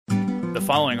The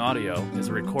following audio is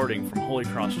a recording from Holy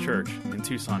Cross Church in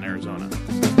Tucson, Arizona.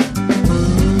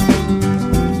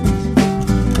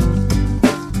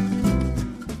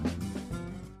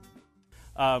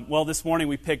 This morning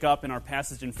we pick up in our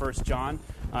passage in 1 John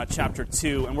chapter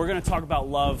 2, and we're going to talk about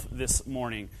love this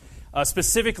morning.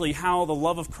 Specifically, how the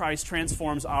love of Christ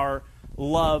transforms our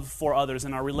love for others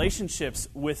and our relationships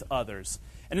with others.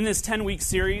 And in this 10-week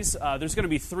series, there's going to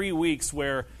be 3 weeks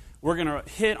where we're going to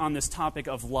hit on this topic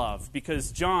of love,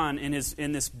 because John, in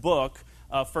this book,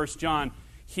 1 John,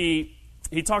 he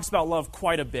talks about love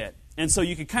quite a bit. And so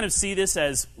you can kind of see this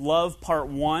as love part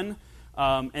 1,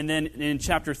 and then in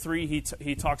chapter 3,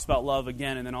 he talks about love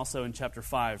again, and then also in chapter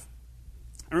 5.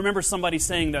 I remember somebody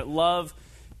saying that love,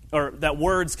 or that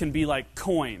words can be like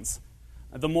coins.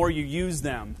 The more you use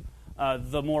them,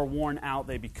 the more worn out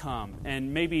they become.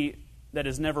 And maybe that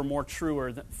is never more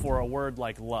truer for a word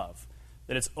like love.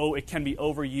 That it can be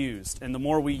overused, and the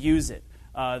more we use it,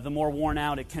 the more worn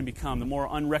out it can become, the more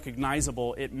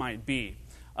unrecognizable it might be.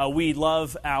 We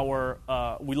love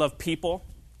people,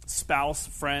 spouse,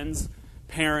 friends,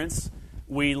 parents.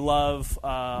 We love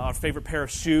our favorite pair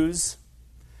of shoes.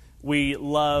 We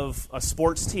love a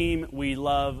sports team. We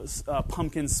love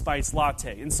pumpkin spice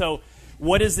latte. And so,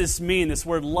 what does this mean? This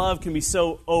word love can be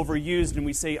so overused, and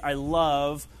we say, "I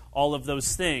love all of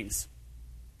those things."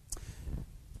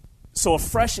 So a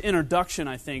fresh introduction,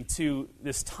 I think, to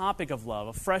this topic of love,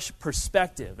 a fresh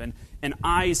perspective and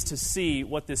eyes to see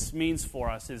what this means for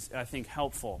us is, I think,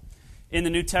 helpful. In the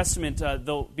New Testament,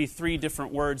 there'll be 3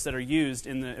 different words that are used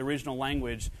in the original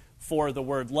language for the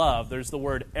word love. There's the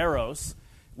word eros,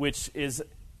 which is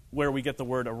where we get the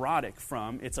word erotic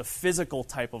from. It's a physical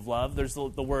type of love. There's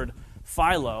the word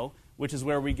philo, which is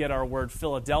where we get our word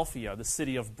Philadelphia, the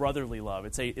city of brotherly love.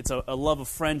 It's a love of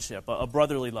friendship, a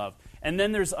brotherly love. And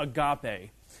then there's agape.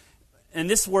 And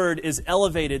this word is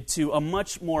elevated to a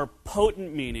much more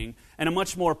potent meaning and a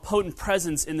much more potent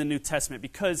presence in the New Testament,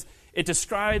 because it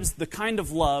describes the kind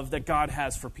of love that God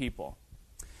has for people.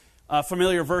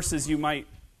 Familiar verses you might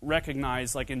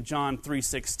recognize, like in John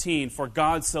 3:16, "For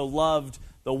God so loved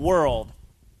the world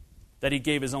that he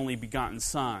gave his only begotten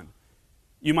Son."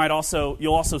 You'll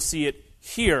also see it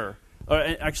here,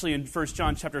 actually in 1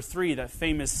 John chapter 3, that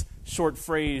famous short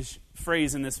phrase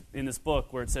in this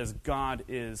book where it says, "God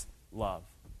is love."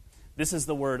 This is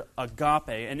the word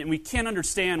agape, and we can't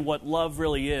understand what love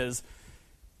really is,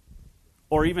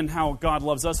 or even how God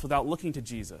loves us, without looking to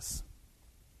Jesus.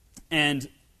 And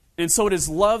so it is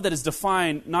love that is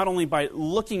defined not only by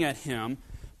looking at him,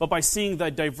 but by seeing the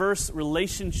diverse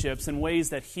relationships and ways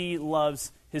that he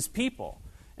loves his people,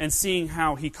 and seeing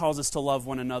how he calls us to love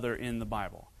one another in the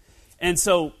Bible. And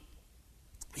so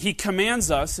he commands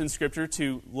us in Scripture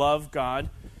to love God.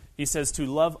 He says to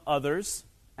love others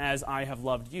as I have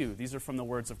loved you. These are from the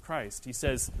words of Christ. He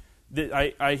says,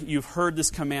 you've heard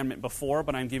this commandment before,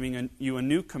 but I'm giving you a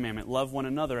new commandment. Love one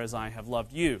another as I have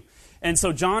loved you. And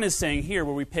so John is saying here,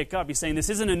 where we pick up, he's saying this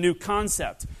isn't a new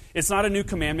concept. It's not a new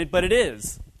commandment, but it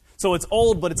is. So it's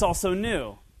old, but it's also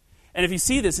new. And if you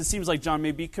see this, it seems like John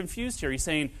may be confused here. He's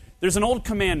saying there's an old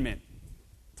commandment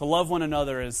to love one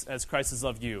another as Christ has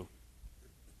loved you.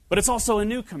 But it's also a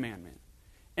new commandment.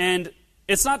 And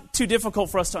it's not too difficult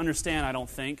for us to understand, I don't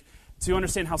think, to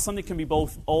understand how something can be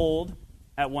both old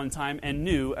at one time and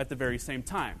new at the very same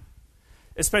time.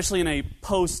 Especially in a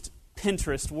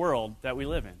post-Pinterest world that we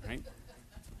live in, right?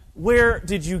 Where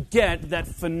did you get that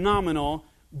phenomenal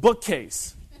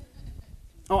bookcase?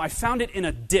 Oh, I found it in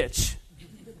a ditch.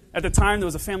 At the time, there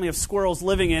was a family of squirrels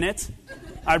living in it.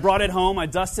 I brought it home. I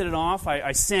dusted it off.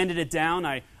 I sanded it down.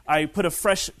 I put a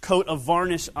fresh coat of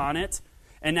varnish on it.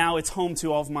 And now it's home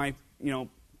to all of my,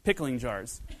 pickling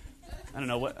jars. I don't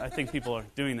know what. I think people are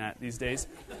doing that these days.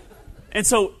 And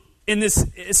so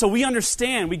we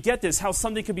understand, we get this, how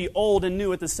something can be old and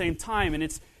new at the same time.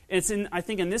 And I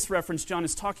think in this reference, John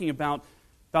is talking about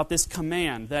this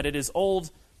command, that it is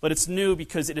old, but it's new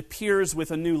because it appears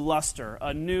with a new luster,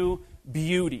 a new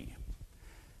beauty,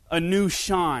 a new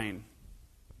shine.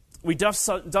 We dust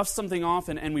something off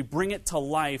and we bring it to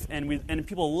life, and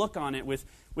people look on it with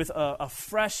a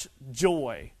fresh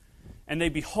joy, and they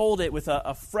behold it with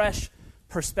a fresh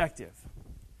perspective.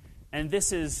 And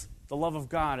this is the love of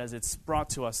God as it's brought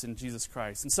to us in Jesus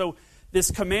Christ. And so this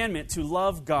commandment to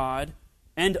love God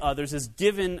and others is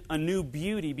given a new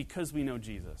beauty because we know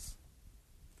Jesus.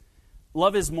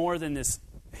 Love is more than this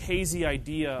hazy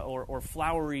idea or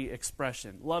flowery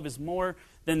expression. Love is more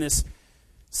than this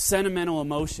sentimental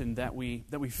emotion that we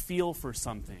feel for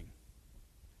something.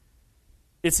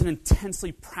 It's an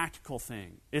intensely practical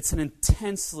thing. It's an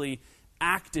intensely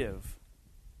active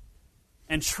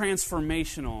and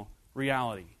transformational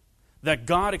reality. that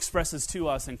God expresses to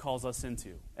us and calls us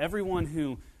into. Everyone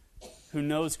who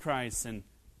knows Christ and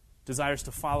desires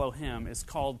to follow him is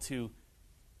called to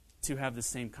have the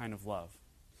same kind of love.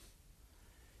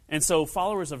 And so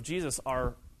followers of Jesus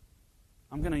are,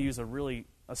 I'm going to use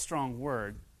a strong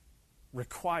word,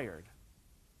 required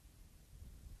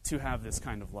to have this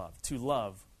kind of love, to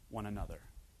love one another.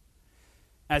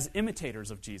 As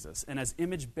imitators of Jesus and as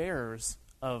image bearers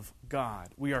of God,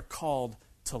 we are called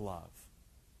to love.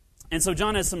 And so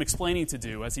John has some explaining to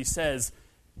do as he says,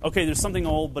 okay, there's something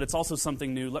old, but it's also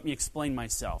something new. Let me explain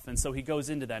myself. And so he goes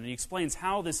into that, and he explains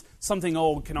how this something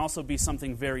old can also be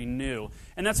something very new.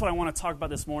 And that's what I want to talk about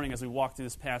this morning as we walk through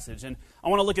this passage. And I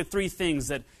want to look at three things.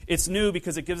 That it's new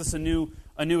because it gives us a new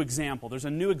example. There's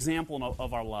a new example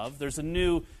of our love. There's a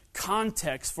new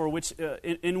context for which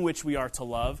in which we are to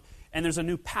love. And there's a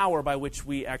new power by which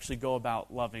we actually go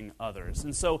about loving others.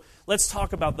 And so let's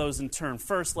talk about those in turn.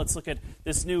 First, let's look at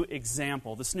this new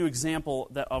example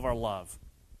of our love.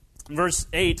 In verse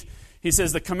 8, he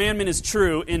says, the commandment is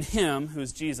true in him, who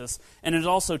is Jesus, and it is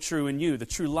also true in you. The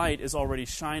true light is already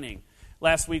shining.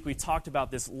 Last week we talked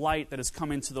about this light that has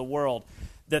come into the world,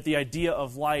 that the idea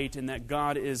of light and that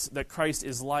Christ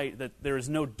is light, that there is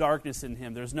no darkness in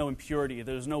him, there's no impurity,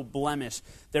 there's no blemish,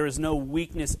 there is no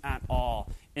weakness at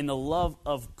all. In the love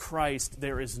of Christ,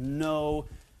 there is no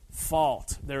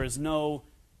fault, there is no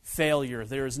failure,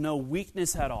 there is no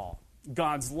weakness at all.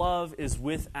 God's love is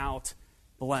without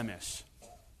blemish.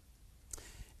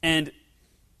 And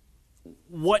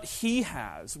what he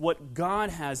has, what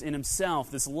God has in himself,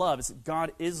 this love,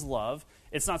 God is love.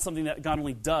 It's not something that God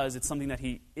only does, it's something that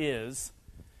he is.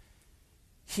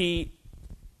 He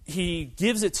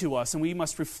gives it to us, and we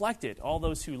must reflect it. All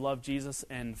those who love Jesus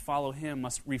and follow him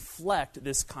must reflect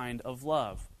this kind of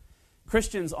love.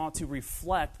 Christians ought to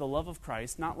reflect the love of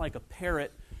Christ, not like a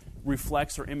parrot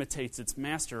reflects or imitates its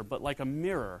master, but like a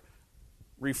mirror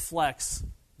reflects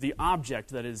the object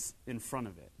that is in front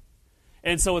of it.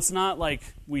 And so it's not like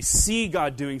we see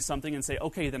God doing something and say,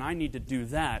 okay, then I need to do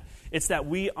that. It's that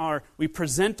we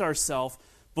present ourselves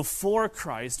before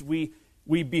Christ. We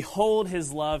behold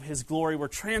his love, his glory. We're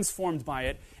transformed by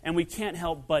it, and we can't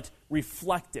help but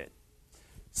reflect it.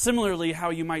 Similarly,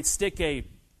 how you might stick a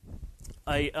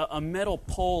metal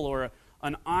pole or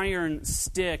an iron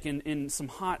stick in some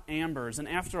hot ambers, and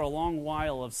after a long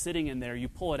while of sitting in there, you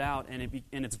pull it out,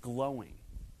 and it's glowing.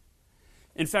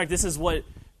 In fact, this is what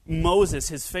Moses,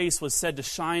 his face was said to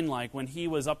shine like when he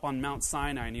was up on Mount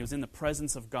Sinai, and he was in the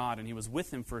presence of God, and he was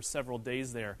with him for several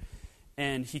days there.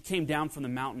 And he came down from the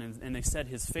mountain, and they said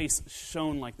his face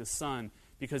shone like the sun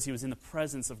because he was in the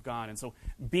presence of God. And so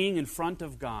being in front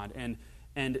of God and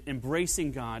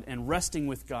embracing God and resting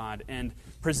with God and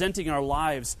presenting our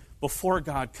lives before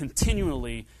God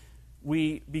continually,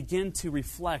 we begin to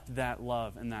reflect that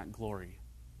love and that glory.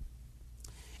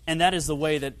 And that is the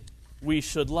way that we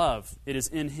should love. It is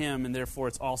in him, and therefore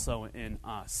it's also in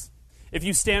us. If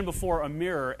you stand before a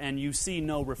mirror and you see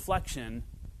no reflection,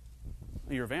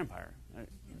 you're a vampire.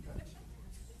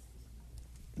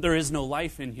 There is no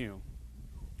life in you.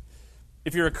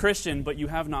 If you're a Christian but you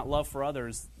have not love for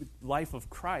others, the life of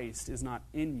Christ is not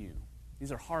in you.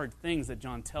 These are hard things that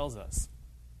John tells us.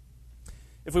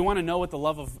 If we want to know what the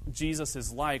love of Jesus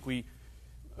is like,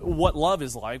 what love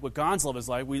is like, what God's love is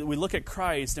like, we look at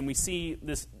Christ and we see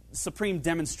this supreme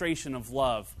demonstration of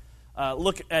love.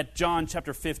 Look at John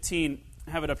chapter 15.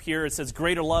 I have it up here. It says,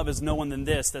 greater love is no one than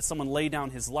this, that someone lay down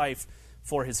his life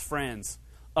for his friends.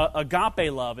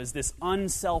 Agape love is this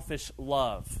unselfish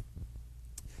love.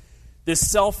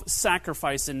 This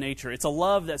self-sacrifice in nature. It's a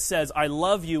love that says, I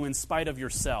love you in spite of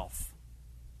yourself.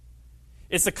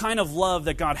 It's the kind of love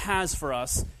that God has for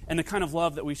us and the kind of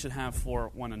love that we should have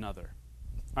for one another.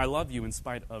 I love you in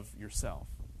spite of yourself.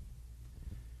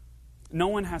 No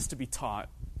one has to be taught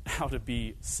how to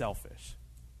be selfish.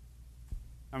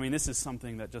 I mean, this is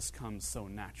something that just comes so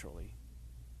naturally.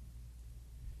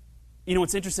 You know,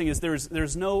 what's interesting is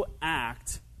there's no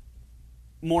act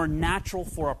more natural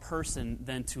for a person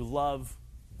than to love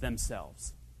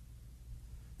themselves.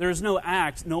 There is no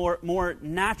act more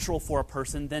natural for a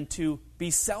person than to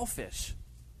be selfish.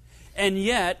 And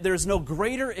yet, there's no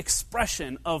greater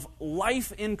expression of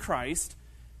life in Christ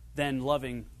than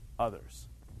loving others.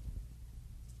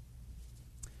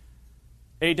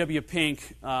 A.W.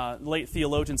 Pink, late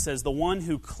theologian, says, the one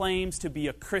who claims to be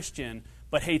a Christian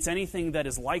but hates anything that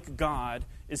is like God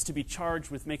is to be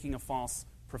charged with making a false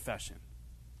profession.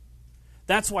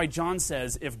 That's why John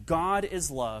says, if God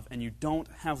is love and you don't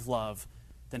have love,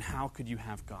 then how could you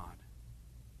have God?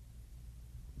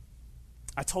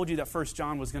 I told you that 1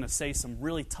 John was going to say some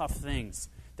really tough things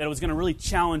that it was going to really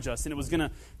challenge us, and it was going to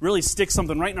really stick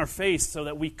something right in our face so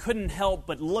that we couldn't help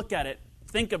but look at it,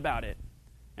 think about it,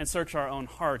 and search our own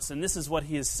hearts. And this is what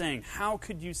he is saying. How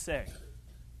could you say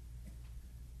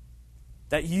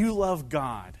that you love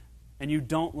God and you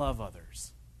don't love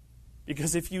others?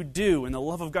 Because if you do, and the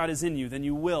love of God is in you, then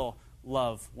you will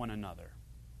love one another.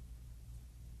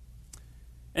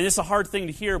 And it's a hard thing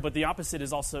to hear, but the opposite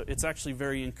is also, it's actually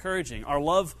very encouraging. Our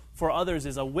love for others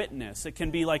is a witness. It can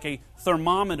be like a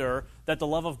thermometer that the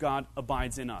love of God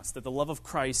abides in us, that the love of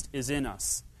Christ is in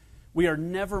us. We are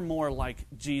never more like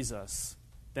Jesus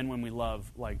than when we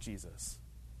love like Jesus.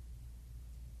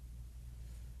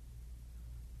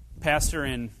 Pastor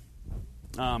in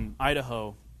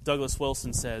Idaho, Douglas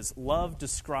Wilson, says, love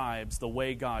describes the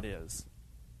way God is.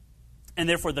 And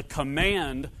therefore the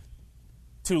command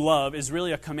to love is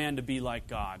really a command to be like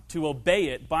God. To obey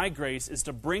it by grace is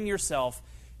to bring yourself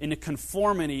into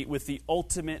conformity with the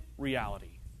ultimate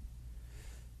reality.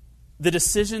 The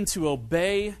decision to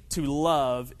obey, to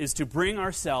love, is to bring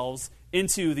ourselves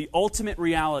into the ultimate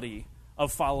reality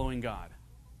of following God.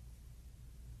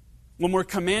 When we're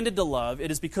commanded to love,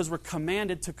 it is because we're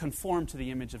commanded to conform to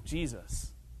the image of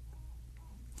Jesus.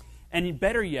 And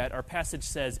better yet, our passage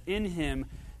says, in him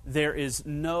there is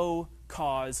no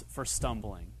cause for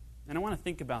stumbling. And I want to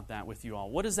think about that with you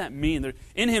all. What does that mean?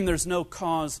 In him there's no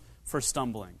cause for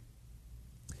stumbling.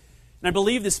 And I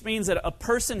believe this means that a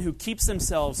person who keeps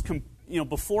themselves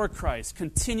before Christ,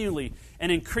 continually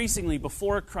and increasingly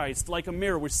before Christ, like a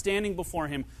mirror, we're standing before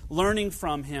him, learning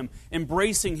from him,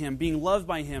 embracing him, being loved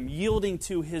by him, yielding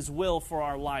to his will for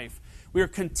our life. We are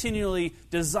continually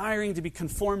desiring to be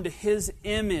conformed to his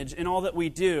image in all that we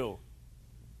do.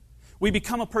 We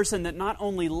become a person that not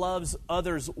only loves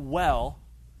others well,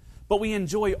 but we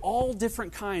enjoy all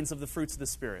different kinds of the fruits of the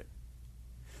Spirit.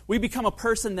 We become a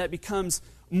person that becomes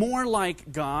more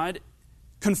like God,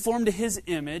 conformed to his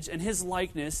image and his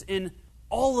likeness in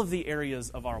all of the areas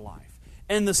of our life.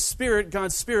 And the Spirit,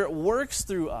 God's Spirit, works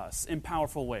through us in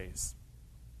powerful ways.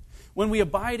 When we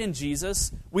abide in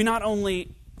Jesus, we not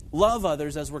only love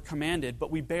others as we're commanded, but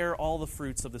we bear all the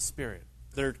fruits of the Spirit.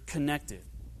 They're connected.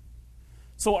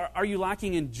 So are you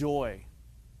lacking in joy,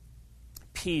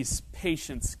 peace,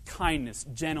 patience, kindness,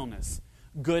 gentleness,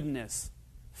 goodness,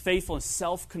 faithfulness,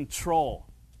 self-control?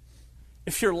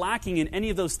 If you're lacking in any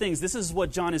of those things, this is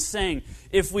what John is saying.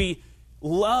 If we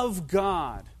love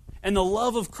God and the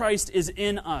love of Christ is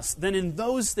in us, then in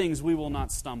those things we will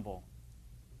not stumble.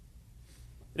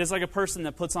 It is like a person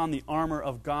that puts on the armor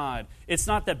of God. It's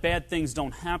not that bad things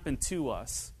don't happen to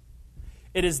us.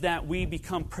 It is that we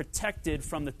become protected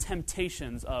from the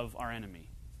temptations of our enemy.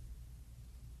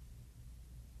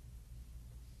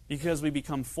 Because we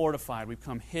become fortified, we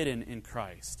become hidden in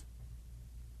Christ.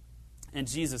 And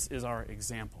Jesus is our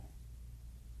example.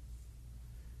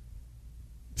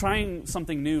 Trying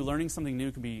something new, learning something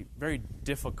new can be very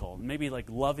difficult. Maybe like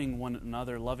loving one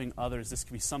another, loving others, this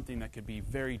could be something that could be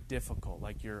very difficult.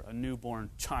 Like you're a newborn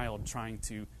child trying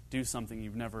to do something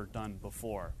you've never done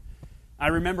before. I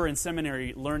remember in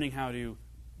seminary learning how to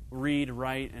read,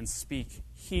 write, and speak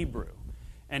Hebrew.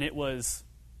 And it was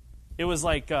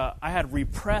like I had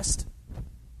repressed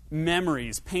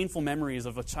memories, painful memories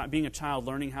of being a child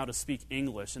learning how to speak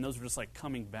English, and those were just like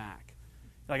coming back.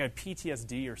 Like I had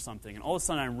PTSD or something, and all of a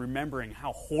sudden I'm remembering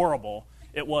how horrible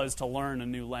it was to learn a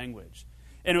new language.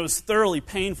 And it was thoroughly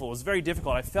painful. It was very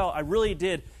difficult. I really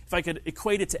did, if I could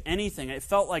equate it to anything, it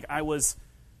felt like I was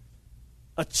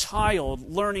a child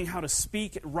learning how to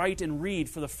speak, write, and read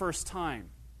for the first time.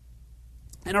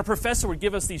 And our professor would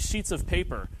give us these sheets of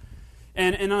paper.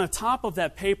 And on the top of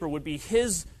that paper would be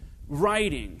his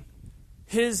writing,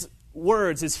 his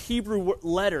words, his Hebrew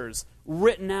letters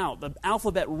written out, the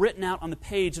alphabet written out on the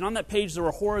page. And on that page there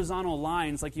were horizontal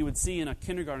lines like you would see in a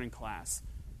kindergarten class.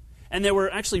 And there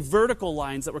were actually vertical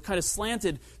lines that were kind of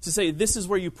slanted to say, this is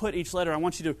where you put each letter. I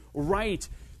want you to write,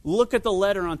 look at the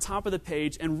letter on top of the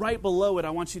page, and right below it,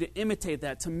 I want you to imitate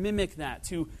that, to mimic that,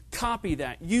 to copy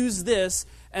that. Use this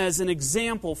as an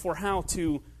example for how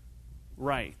to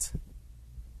write.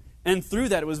 And through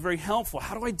that, it was very helpful.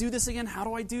 How do I do this again? How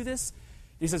do I do this?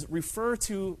 He says, refer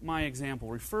to my example.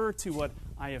 Refer to what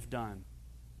I have done.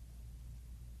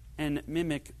 And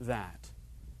mimic that.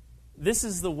 This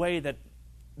is the way that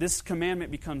this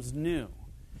commandment becomes new.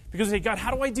 Because we say, God,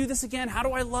 how do I do this again? How do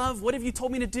I love? What have you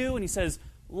told me to do? And he says,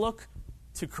 look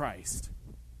to Christ.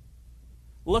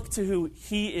 Look to who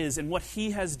he is and what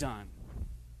he has done.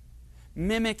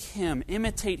 Mimic him.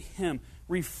 Imitate him.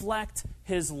 Reflect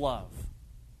his love.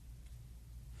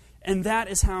 And that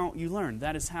is how you learn.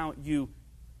 That is how you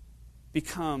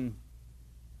become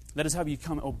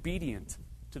obedient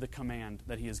to the command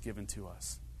that he has given to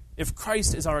us. if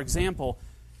Christ is our example,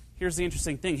 here's the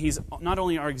interesting thing. He's not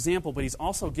only our example, but he's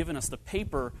also given us the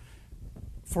paper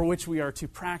for which we are to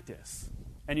practice.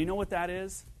 And you know what that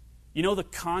is? You know the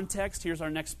context? Here's our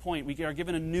next point. We are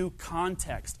given a new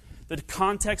context. The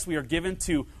context we are given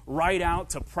to write out,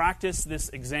 to practice this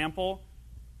example,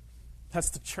 that's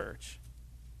the church.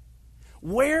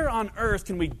 Where on earth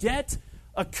can we get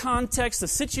a context, a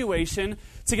situation,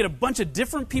 to get a bunch of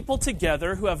different people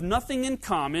together who have nothing in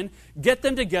common, get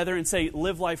them together and say,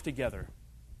 live life together?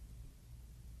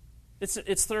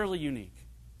 It's thoroughly unique.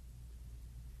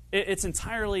 It's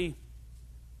entirely,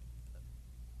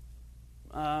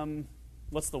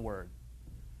 what's the word?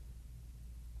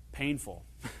 Painful.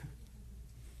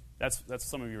 That's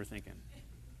some of you were thinking.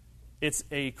 It's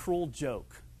a cruel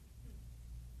joke.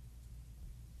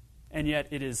 And yet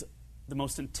it is the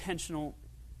most intentional,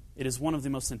 it is one of the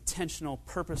most intentional,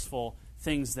 purposeful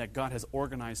things that God has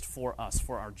organized for us,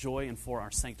 for our joy and for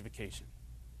our sanctification.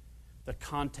 The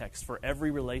context for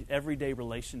everyday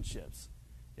relationships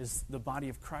is the body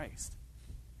of Christ.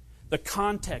 The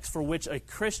context for which a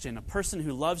Christian, a person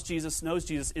who loves Jesus, knows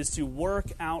Jesus, is to work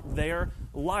out their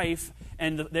life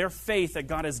and their faith that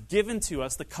God has given to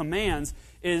us, the commands,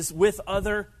 is with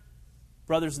other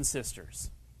brothers and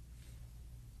sisters.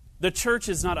 The church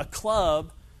is not a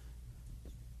club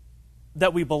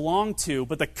that we belong to,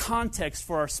 but the context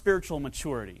for our spiritual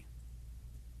maturity.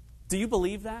 Do you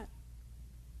believe that?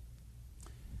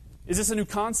 Is this a new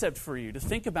concept for you to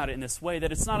think about it in this way,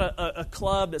 that it's not a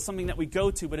club, that's something that we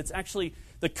go to, but it's actually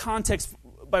the context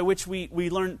by which we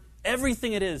learn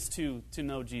everything it is to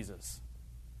know Jesus?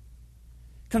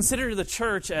 Consider the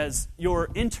church as your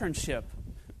internship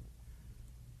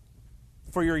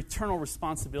for your eternal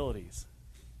responsibilities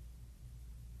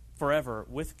forever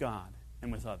with God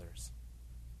and with others.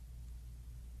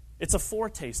 It's a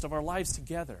foretaste of our lives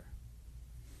together.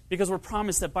 Because we're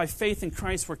promised that by faith in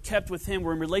Christ, we're kept with Him,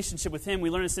 we're in relationship with Him. We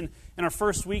learned this in our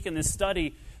first week in this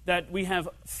study, that we have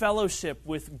fellowship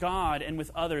with God and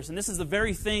with others. And this is the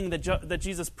very thing that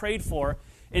Jesus prayed for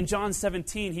in John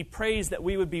 17. He prays that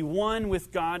we would be one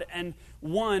with God and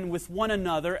one with one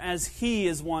another as He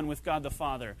is one with God the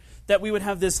Father. That we would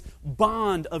have this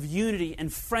bond of unity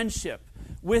and friendship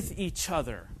with each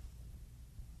other.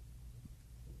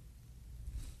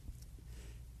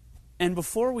 And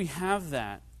before we have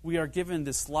that, we are given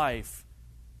this life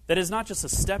that is not just a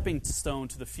stepping stone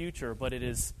to the future, but it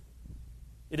is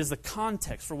the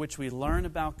context for which we learn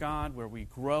about God, where we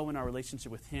grow in our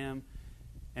relationship with Him,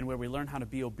 and where we learn how to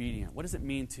be obedient. What does it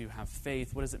mean to have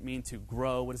faith? What does it mean to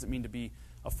grow? What does it mean to be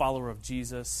a follower of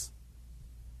Jesus?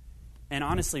 And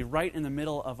honestly, right in the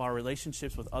middle of our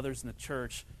relationships with others in the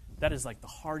church, that is like the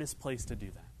hardest place to do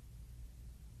that.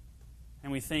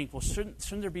 And we think, well, shouldn't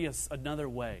there be another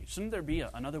way? Shouldn't there be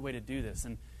another way to do this?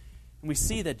 And we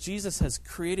see that Jesus has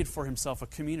created for Himself a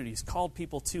community. He's called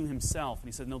people to Himself. And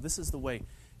He said, no, this is the way,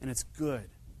 and it's good.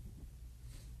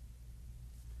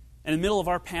 And in the middle of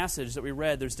our passage that we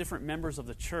read, there's different members of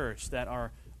the church that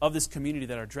are of this community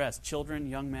that are addressed: children,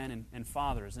 young men, and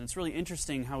fathers. And it's really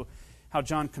interesting how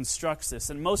John constructs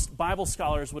this. And most Bible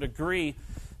scholars would agree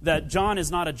that John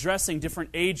is not addressing different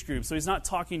age groups. So he's not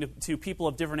talking to people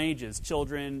of different ages,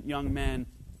 children, young men,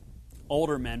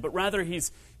 older men, but rather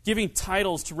he's giving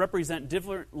titles to represent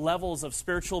different levels of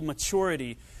spiritual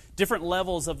maturity, different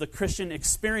levels of the Christian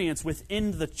experience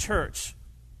within the church.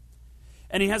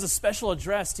 And he has a special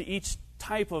address to each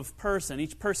type of person,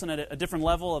 each person at a different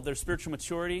level of their spiritual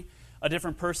maturity, a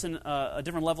different person, a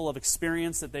different level of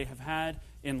experience that they have had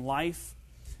in life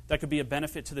that could be a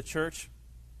benefit to the church.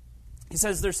 He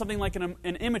says there's something like an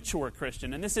immature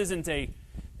Christian, and this isn't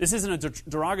a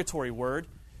derogatory word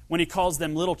when he calls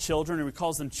them little children or he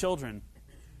calls them children.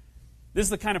 This is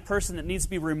the kind of person that needs to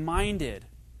be reminded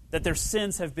that their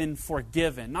sins have been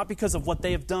forgiven, not because of what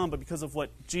they have done, but because of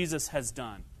what Jesus has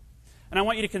done. And I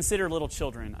want you to consider little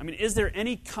children. I mean, is there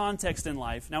any context in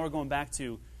life, now we're going back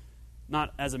to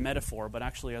not as a metaphor, but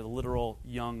actually as a literal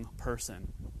young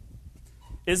person.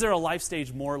 Is there a life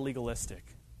stage more legalistic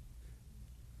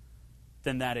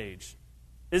than that age?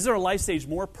 Is there a life stage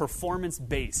more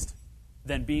performance-based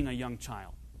than being a young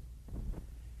child?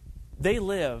 They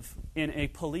live in a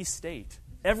police state.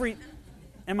 Am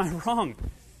I wrong?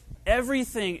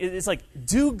 Everything is like,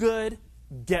 do good,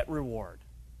 get reward.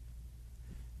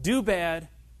 Do bad,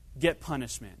 get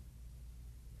punishment.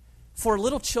 For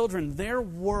little children, their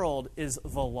world is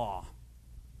the law.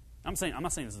 I'm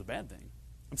not saying this is a bad thing.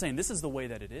 I'm saying this is the way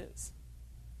that it is.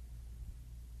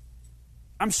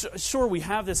 I'm sure we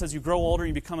have this as you grow older and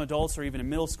you become adults, or even in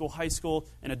middle school, high school,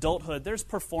 and adulthood. There's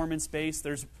performance-based.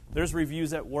 There's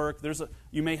reviews at work.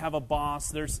 You may have a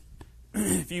boss.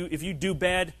 if you do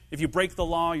bad, if you break the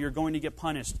law, you're going to get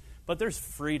punished. But there's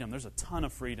freedom. There's a ton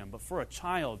of freedom. But for a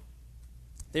child,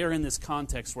 they are in this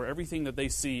context where everything that they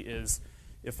see is,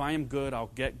 if I am good, I'll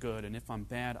get good, and if I'm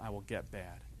bad, I will get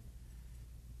bad.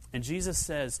 And Jesus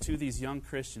says to these young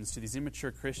Christians, to these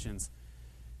immature Christians,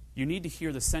 you need to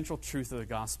hear the central truth of the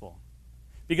gospel.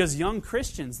 Because young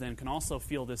Christians then can also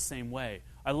feel this same way.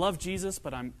 I love Jesus,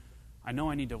 but I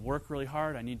know I need to work really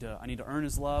hard. I need to earn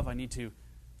His love. I need to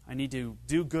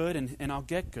do good, and I'll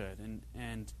get good.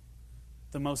 And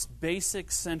the most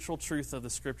basic central truth of the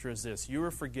Scripture is this: you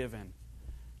are forgiven,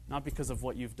 not because of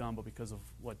what you've done, but because of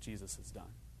what Jesus has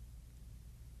done.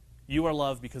 You are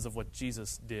loved because of what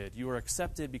Jesus did. You are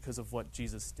accepted because of what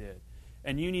Jesus did.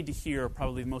 And you need to hear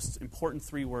probably the most important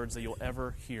 3 words that you'll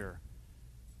ever hear.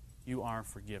 You are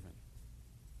forgiven.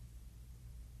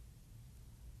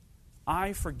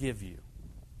 I forgive you.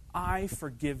 I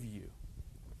forgive you.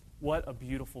 What a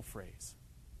beautiful phrase.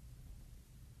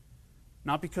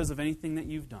 Not because of anything that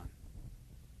you've done.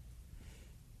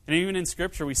 And even in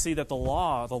Scripture, we see that the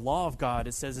law of God,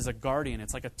 it says, is a guardian.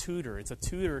 It's like a tutor. It's a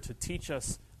tutor to teach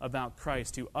us about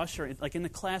Christ, to usher, like in the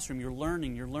classroom, you're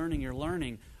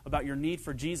learning about your need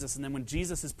for Jesus. And then when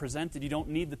Jesus is presented, you don't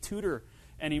need the tutor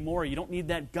anymore. You don't need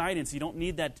that guidance. You don't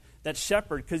need that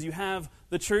shepherd, because you have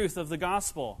the truth of the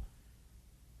gospel.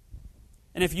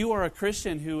 And if you are a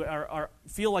Christian who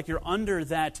feel like you're under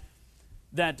that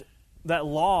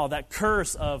law, that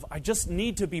curse of, I just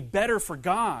need to be better for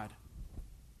God,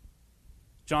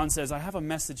 John says, I have a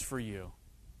message for you.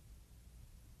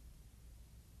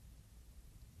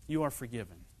 You are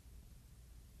forgiven.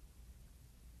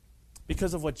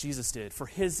 Because of what Jesus did, for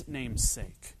His name's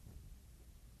sake.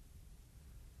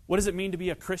 What does it mean to be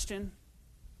a Christian?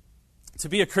 To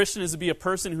be a Christian is to be a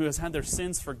person who has had their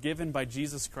sins forgiven by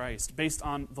Jesus Christ, based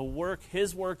on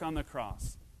His work on the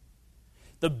cross.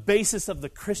 The basis of the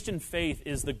Christian faith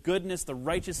is the goodness, the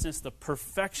righteousness, the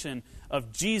perfection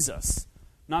of Jesus,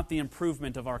 not the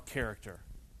improvement of our character.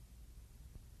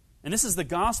 And this is the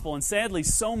gospel, and sadly,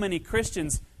 so many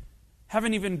Christians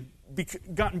haven't even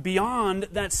gotten beyond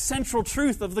that central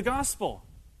truth of the gospel.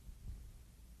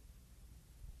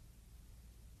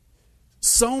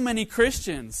 So many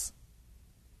Christians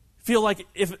feel like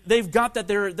if they've got that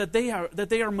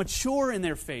they are mature in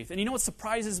their faith. And you know what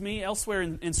surprises me? Elsewhere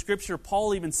in Scripture,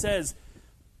 Paul even says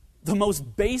the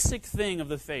most basic thing of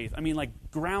the faith,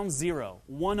 like ground zero,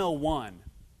 101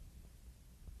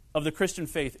 of the Christian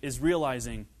faith, is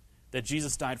realizing that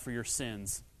Jesus died for your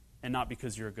sins and not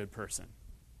because you're a good person.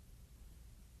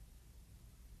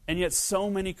 And yet so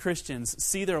many Christians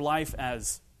see their life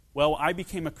as, well, I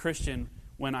became a Christian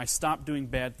when I stopped doing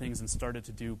bad things and started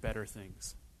to do better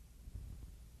things.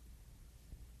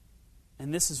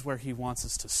 And this is where he wants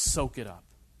us to soak it up.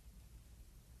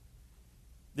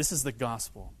 This is the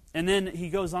gospel. And then he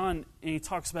goes on and he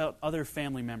talks about other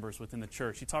family members within the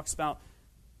church. He talks about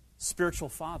spiritual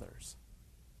fathers.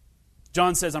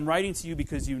 John says, I'm writing to you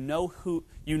because you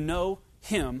know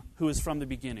Him who is from the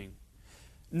beginning.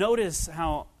 Notice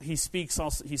how he speaks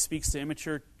to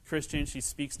immature Christians. He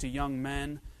speaks to young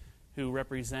men who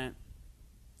represent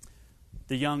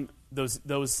the young,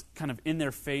 those kind of in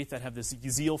their faith that have this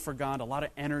zeal for God, a lot of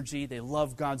energy. They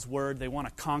love God's word. They want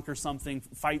to conquer something,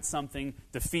 fight something,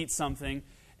 defeat something.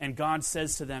 And God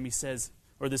says to them,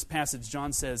 this passage,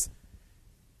 John says,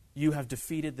 you have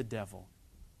defeated the devil.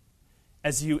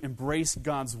 As you embrace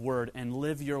God's word and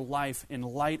live your life in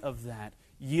light of that,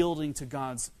 yielding to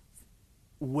God's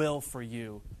will for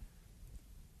you,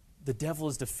 the devil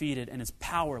is defeated and is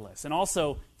powerless. And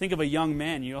also, think of a young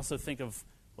man. You also think of,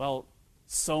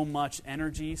 so much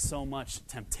energy, so much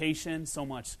temptation, so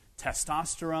much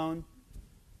testosterone.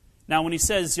 Now, when he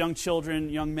says young children,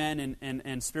 young men,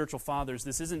 and spiritual fathers,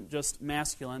 this isn't just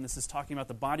masculine. This is talking about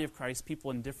the body of Christ, people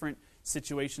in different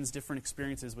situations, different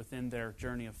experiences within their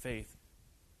journey of faith.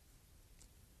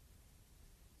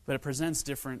 But it presents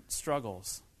different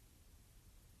struggles.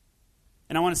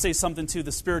 And I want to say something to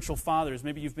the spiritual fathers.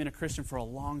 Maybe you've been a Christian for a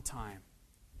long time.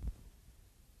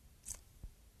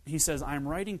 He says, I'm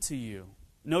writing to you.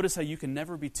 Notice how you can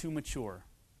never be too mature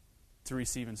to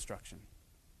receive instruction.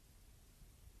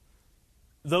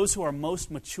 Those who are most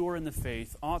mature in the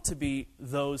faith ought to be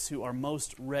those who are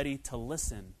most ready to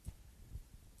listen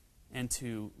and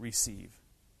to receive.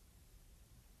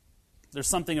 There's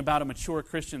something about a mature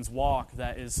Christian's walk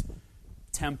that is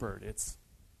tempered.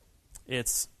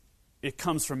 It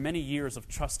comes from many years of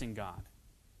trusting God.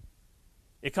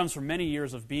 It comes from many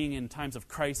years of being in times of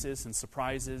crisis and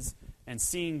surprises and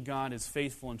seeing God as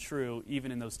faithful and true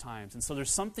even in those times. And so there's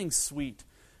something sweet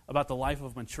about the life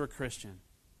of a mature Christian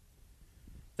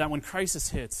that when crisis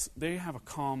hits, they have a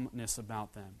calmness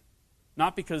about them.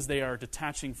 Not because they are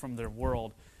detaching from their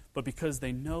world, but because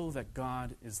they know that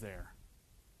God is there.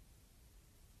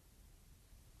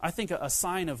 I think a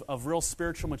sign of real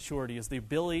spiritual maturity is the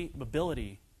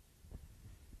ability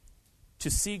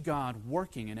to see God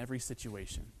working in every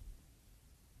situation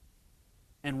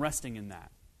and resting in that,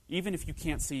 even if you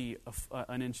can't see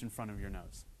an inch in front of your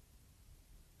nose.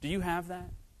 Do you have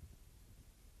that?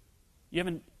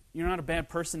 You're not a bad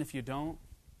person if you don't.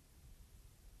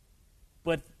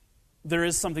 But there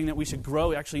is something that we should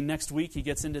grow. Actually, next week he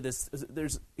gets into this.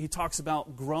 He talks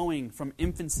about growing from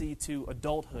infancy to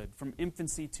adulthood, from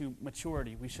infancy to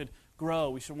maturity. We should grow.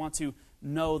 We should want to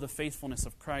know the faithfulness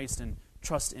of Christ and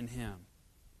trust in Him.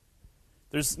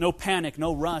 There's no panic,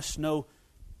 no rush,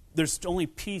 there's only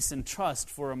peace and trust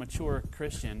for a mature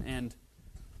Christian. And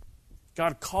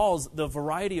God calls the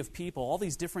variety of people, all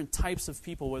these different types of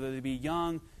people, whether they be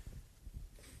young,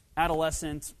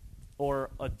 adolescent,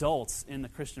 or adults in the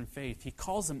Christian faith, He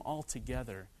calls them all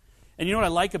together. And you know what I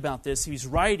like about this? He's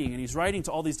writing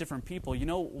to all these different people. You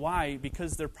know why?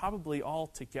 Because they're probably all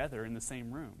together in the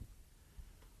same room.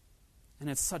 And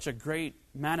it's such a great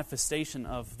manifestation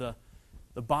of the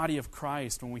body of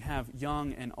Christ when we have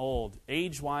young and old,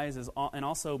 age-wise and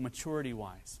also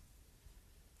maturity-wise,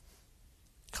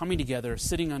 coming together,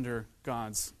 sitting under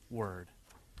God's Word.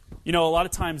 You know, a lot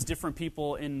of times different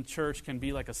people in church can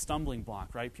be like a stumbling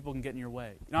block, right? People can get in your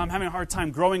way. You know, I'm having a hard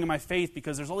time growing in my faith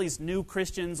because there's all these new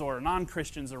Christians or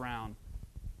non-Christians around.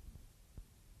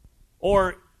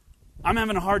 Or I'm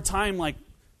having a hard time like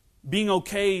being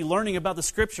okay learning about the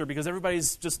Scripture because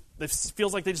everybody's just, it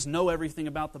feels like they just know everything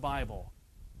about the Bible.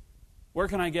 Where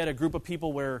can I get a group of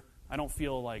people where I don't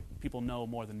feel like people know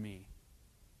more than me?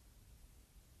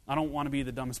 I don't want to be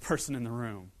the dumbest person in the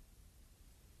room.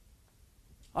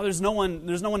 Oh, there's no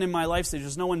one in my life stage.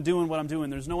 There's no one doing what I'm doing.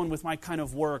 There's no one with my kind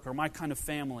of work or my kind of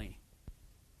family.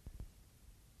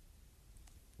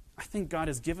 I think God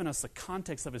has given us the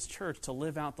context of His church to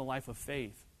live out the life of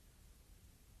faith.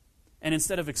 And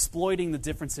instead of exploiting the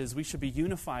differences, we should be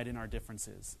unified in our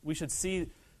differences. We should see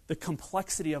the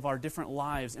complexity of our different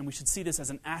lives, and we should see this as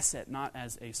an asset, not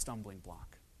as a stumbling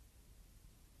block.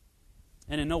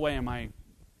 And in no way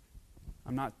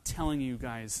I'm not telling you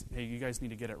guys, hey, you guys need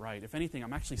to get it right. If anything,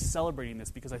 I'm actually celebrating this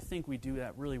because I think we do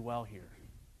that really well here.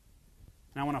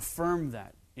 And I want to affirm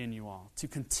that in you all, to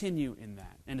continue in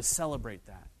that and to celebrate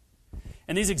that.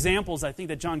 And these examples, I think,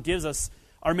 that John gives us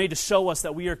are made to show us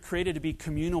that we are created to be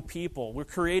communal people. We're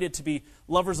created to be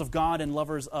lovers of God and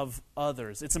lovers of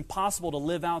others. It's impossible to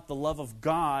live out the love of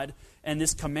God and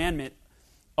this commandment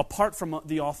apart from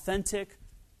the authentic,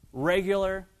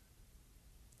 regular,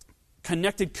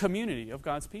 connected community of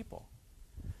God's people.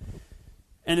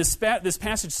 And this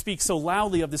passage speaks so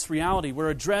loudly of this reality. We're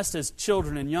addressed as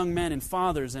children and young men and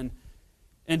fathers, and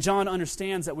John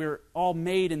understands that we're all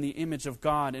made in the image of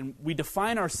God, and we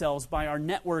define ourselves by our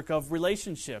network of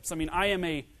relationships. I mean, I'm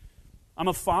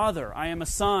a father, I am a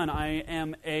son, I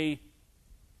am a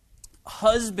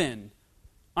husband,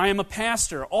 I am a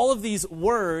pastor. All of these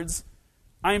words,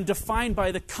 I am defined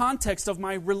by the context of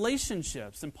my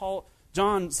relationships. And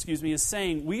John is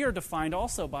saying we are defined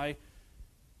also by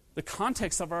the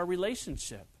context of our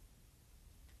relationship.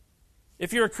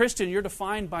 If you're a Christian, you're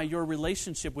defined by your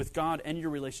relationship with God and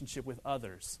your relationship with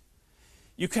others.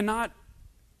 You cannot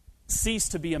cease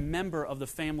to be a member of the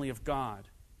family of God.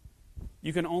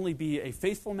 You can only be a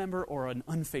faithful member or an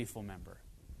unfaithful member.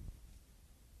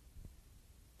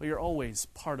 But you're always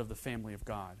part of the family of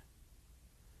God.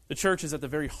 The church is at the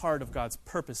very heart of God's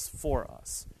purpose for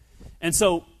us. And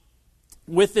so,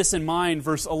 with this in mind,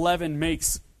 verse 11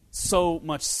 makes so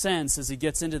much sense as he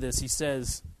gets into this. He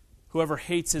says, whoever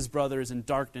hates his brother is in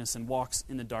darkness and walks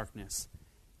in the darkness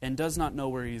and does not know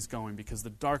where he is going because the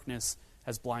darkness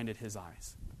has blinded his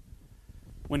eyes.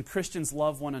 When Christians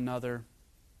love one another,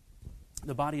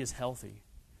 the body is healthy.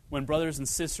 When brothers and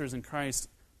sisters in Christ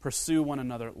pursue one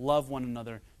another, love one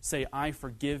another, say, I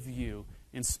forgive you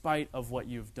in spite of what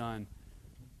you've done,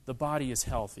 the body is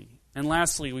healthy. And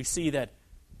lastly, we see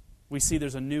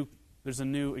there's a new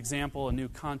example, a new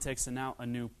context, and now a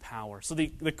new power. So the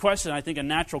question, I think a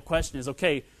natural question is,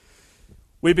 okay,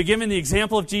 we've been given the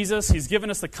example of Jesus. He's given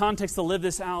us the context to live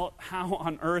this out. How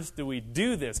on earth do we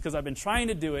do this? Because I've been trying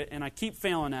to do it, and I keep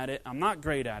failing at it. I'm not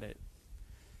great at it.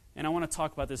 And I want to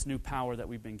talk about this new power that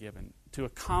we've been given to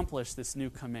accomplish this new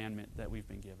commandment that we've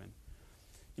been given.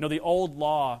 You know, the old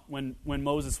law, when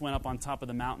Moses went up on top of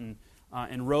the mountain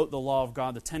and wrote the law of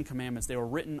God, the Ten Commandments, they were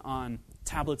written on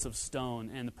tablets of stone.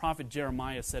 And the prophet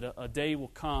Jeremiah said a day will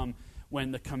come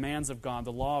when the commands of God,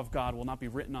 the law of God, will not be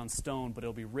written on stone, but it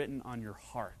will be written on your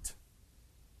heart.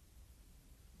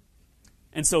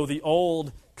 And so the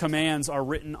old commands are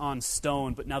written on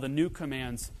stone, but now the new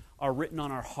commands are written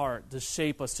on our heart to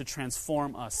shape us, to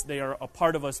transform us. They are a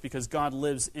part of us because God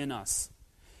lives in us.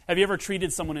 Have you ever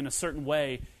treated someone in a certain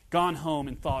way, gone home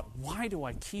and thought, why do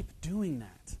I keep doing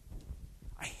that?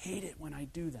 I hate it when I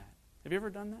do that. Have you ever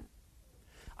done that?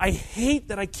 I hate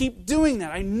that I keep doing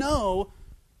that. I know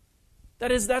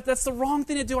that's the wrong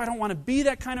thing to do. I don't want to be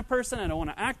that kind of person. I don't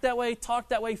want to act that way, talk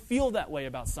that way, feel that way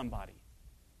about somebody.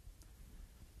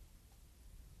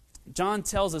 John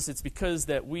tells us it's because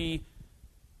that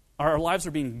our lives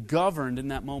are being governed in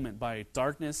that moment by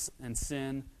darkness and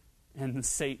sin and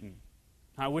Satan.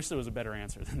 I wish there was a better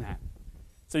answer than that.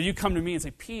 So you come to me and say,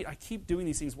 Pete, I keep doing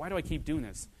these things. Why do I keep doing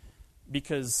this?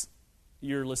 Because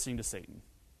you're listening to Satan.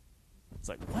 It's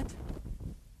like, what?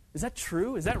 Is that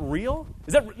true? Is that real?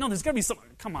 No, there's got to be some...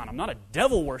 Come on, I'm not a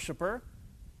devil worshiper.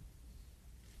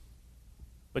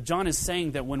 But John is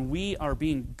saying that when we are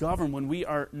being governed, when we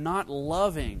are not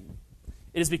loving,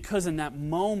 it is because in that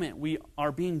moment we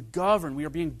are being governed, we are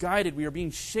being guided, we are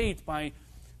being shaped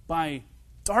by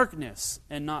darkness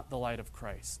and not the light of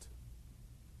Christ.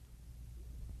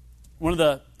 One of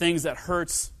the things that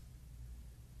hurts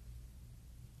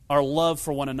our love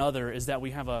for one another is that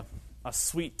we have a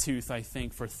sweet tooth, I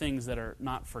think, for things that are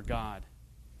not for God.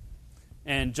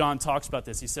 And John talks about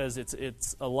this. He says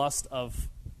it's a lust of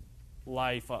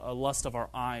life, a lust of our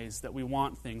eyes, that we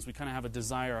want things. We kind of have a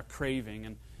desire, a craving.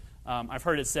 And I've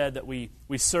heard it said that we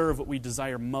serve what we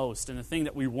desire most. And the thing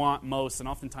that we want most, and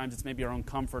oftentimes it's maybe our own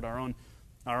comfort, our own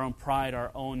pride,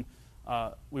 our own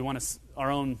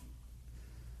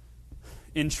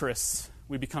interests.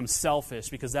 We become selfish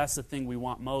because that's the thing we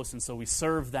want most, and so we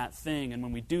serve that thing, and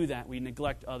when we do that, we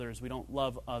neglect others. We don't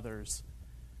love others.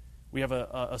 We have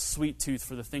a sweet tooth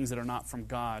for the things that are not from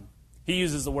God. He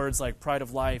uses the words like pride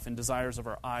of life and desires of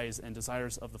our eyes and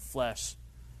desires of the flesh.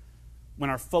 When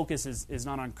our focus is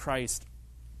not on Christ,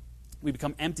 we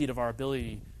become emptied of our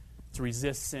ability to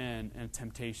resist sin and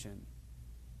temptation.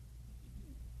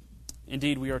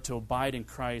 Indeed, we are to abide in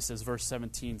Christ, as verse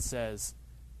 17 says.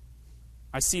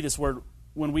 I see this word,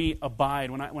 when we abide,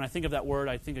 when I think of that word,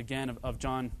 I think again of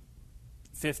John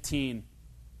 15,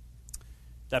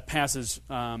 that passage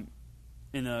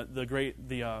in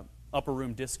the upper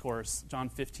room discourse, John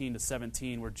 15 to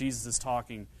 17, where Jesus is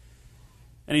talking.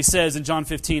 And he says in John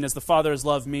 15, as the Father has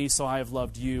loved me, so I have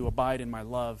loved you. Abide in my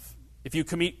love. If you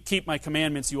keep my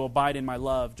commandments, you will abide in my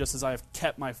love, just as I have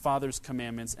kept my Father's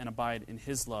commandments and abide in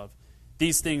his love.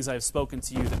 These things I have spoken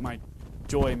to you, that my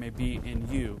joy may be in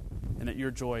you, and that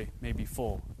your joy may be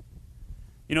full.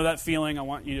 You know that feeling I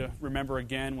want you to remember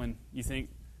again when you think,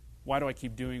 why do I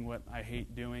keep doing what I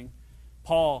hate doing?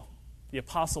 Paul, the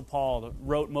Apostle Paul, that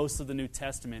wrote most of the New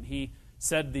Testament, he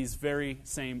said these very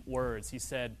same words. He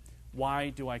said, why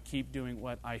do I keep doing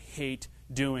what I hate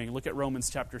doing? Look at Romans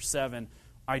chapter 7.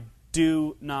 I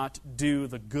do not do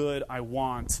the good I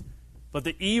want, but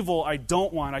the evil I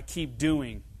don't want I keep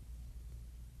doing.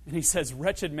 And he says,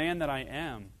 wretched man that I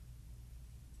am.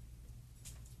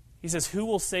 He says, who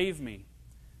will save me?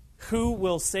 Who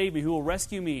will save me? Who will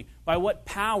rescue me? By what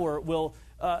power will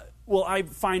I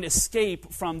find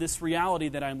escape from this reality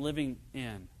that I'm living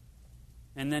in?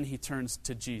 And then he turns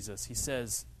to Jesus. He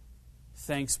says,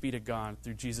 thanks be to God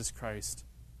through Jesus Christ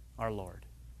our Lord.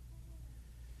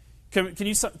 Can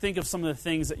you think of some of the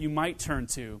things that you might turn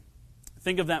to?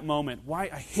 Think of that moment. Why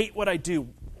I hate what I do.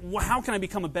 How can I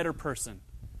become a better person?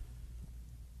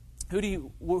 Who do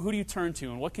you turn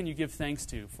to, and what can you give thanks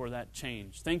to for that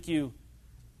change? Thank you,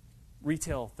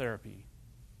 retail therapy,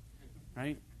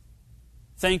 right?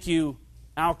 Thank you,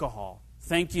 alcohol.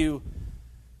 Thank you,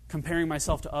 comparing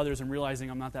myself to others and realizing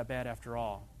I'm not that bad after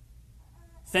all.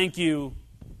 Thank you,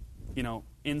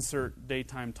 insert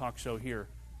daytime talk show here.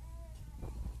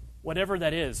 Whatever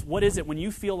that is, what is it when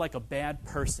you feel like a bad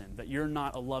person, that you're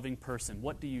not a loving person?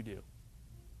 What do you do?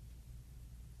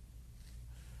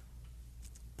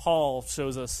 Paul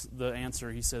shows us the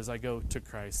answer. He says, I go to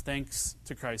Christ. Thanks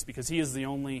to Christ, because he is the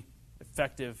only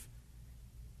effective,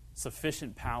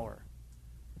 sufficient power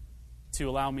to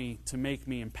allow me, to make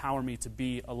me, empower me to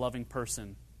be a loving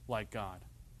person like God.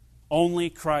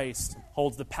 Only Christ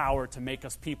holds the power to make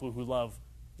us people who love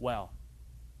well.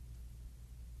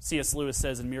 C.S. Lewis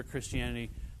says in Mere Christianity,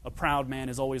 a proud man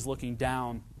is always looking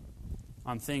down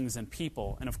on things and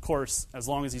people. And of course, as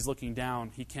long as he's looking down,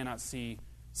 he cannot see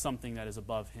something that is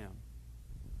above him.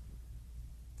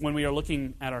 When we are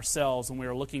looking at ourselves, when we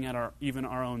are looking at even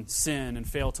our own sin and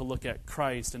fail to look at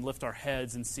Christ and lift our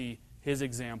heads and see his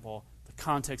example, the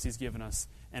context he's given us,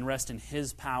 and rest in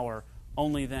his power,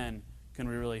 only then can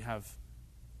we really have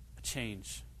a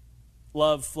change.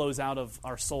 Love flows out of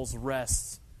our soul's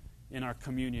rest in our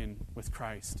communion with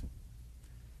Christ.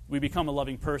 We become a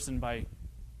loving person by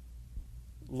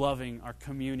loving our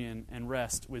communion and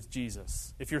rest with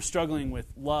Jesus. If you're struggling with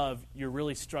love, you're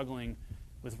really struggling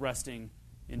with resting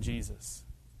in Jesus.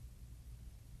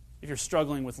 If you're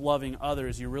struggling with loving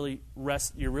others, you're really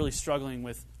struggling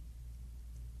with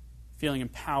feeling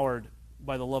empowered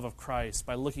by the love of Christ,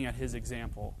 by looking at His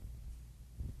example.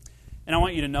 And I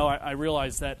want you to know, I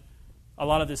realize that a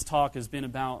lot of this talk has been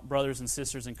about brothers and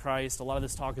sisters in Christ. A lot of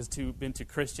this talk has been to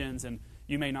Christians, and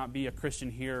you may not be a Christian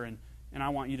here, and I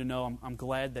want you to know I'm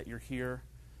glad that you're here.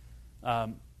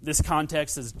 This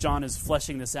context, as John is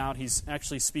fleshing this out, he's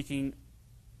actually speaking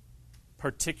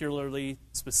particularly,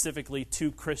 specifically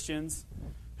to Christians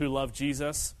who love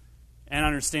Jesus. And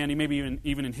understanding, maybe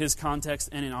even in his context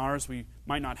and in ours, we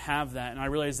might not have that. And I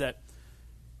realize that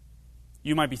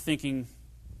you might be thinking,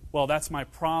 well, that's my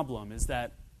problem, is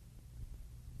that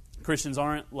Christians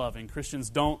aren't loving. Christians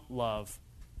don't love.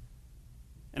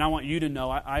 And I want you to know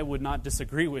I would not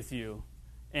disagree with you.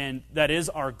 And that is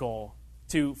our goal,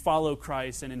 to follow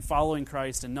Christ, and in following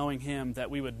Christ and knowing Him, that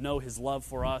we would know His love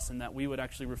for us and that we would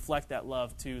actually reflect that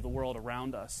love to the world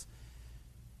around us.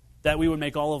 That we would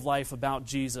make all of life about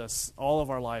Jesus, all of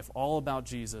our life, all about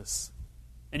Jesus.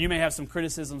 And you may have some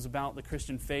criticisms about the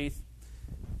Christian faith,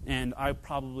 and I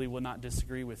probably will not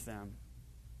disagree with them.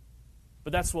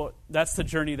 But that's the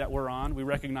journey that we're on. We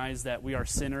recognize that we are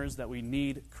sinners, that we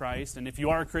need Christ. And if you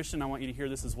are a Christian, I want you to hear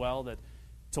this as well, that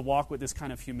to walk with this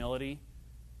kind of humility,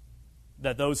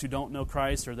 that those who don't know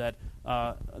Christ or that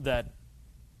are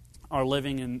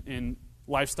living in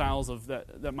lifestyles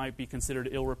that might be considered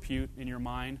ill repute in your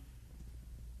mind,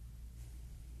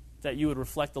 that you would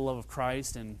reflect the love of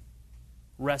Christ and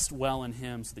rest well in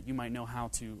Him so that you might know how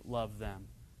to love them.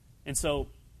 And so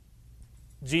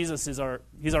Jesus He's our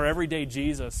everyday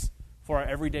Jesus for our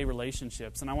everyday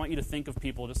relationships. And I want you to think of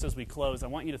people, just as we close, I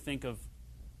want you to think of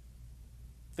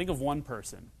one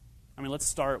person. I mean, let's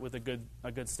start with a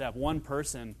good step. One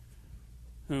person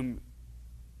whom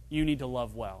you need to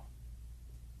love well.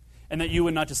 And that you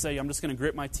would not just say, I'm just going to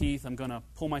grit my teeth, I'm going to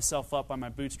pull myself up by my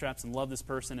bootstraps and love this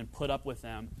person and put up with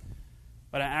them.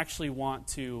 But I actually want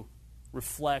to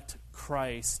reflect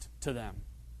Christ to them.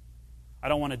 I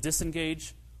don't want to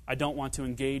disengage. I don't want to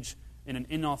engage in an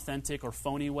inauthentic or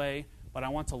phony way, but I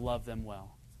want to love them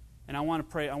well. And I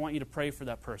want you to pray for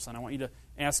that person. I want you to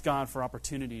ask God for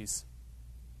opportunities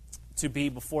to be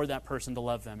before that person to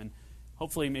love them. And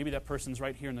hopefully maybe that person's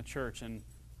right here in the church. And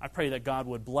I pray that God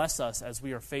would bless us as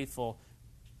we are faithful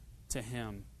to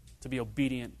Him, to be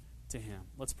obedient to Him.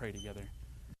 Let's pray together.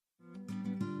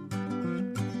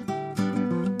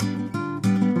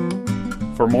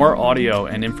 For more audio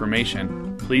and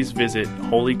information, please visit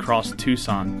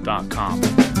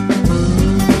holycrosstucson.com.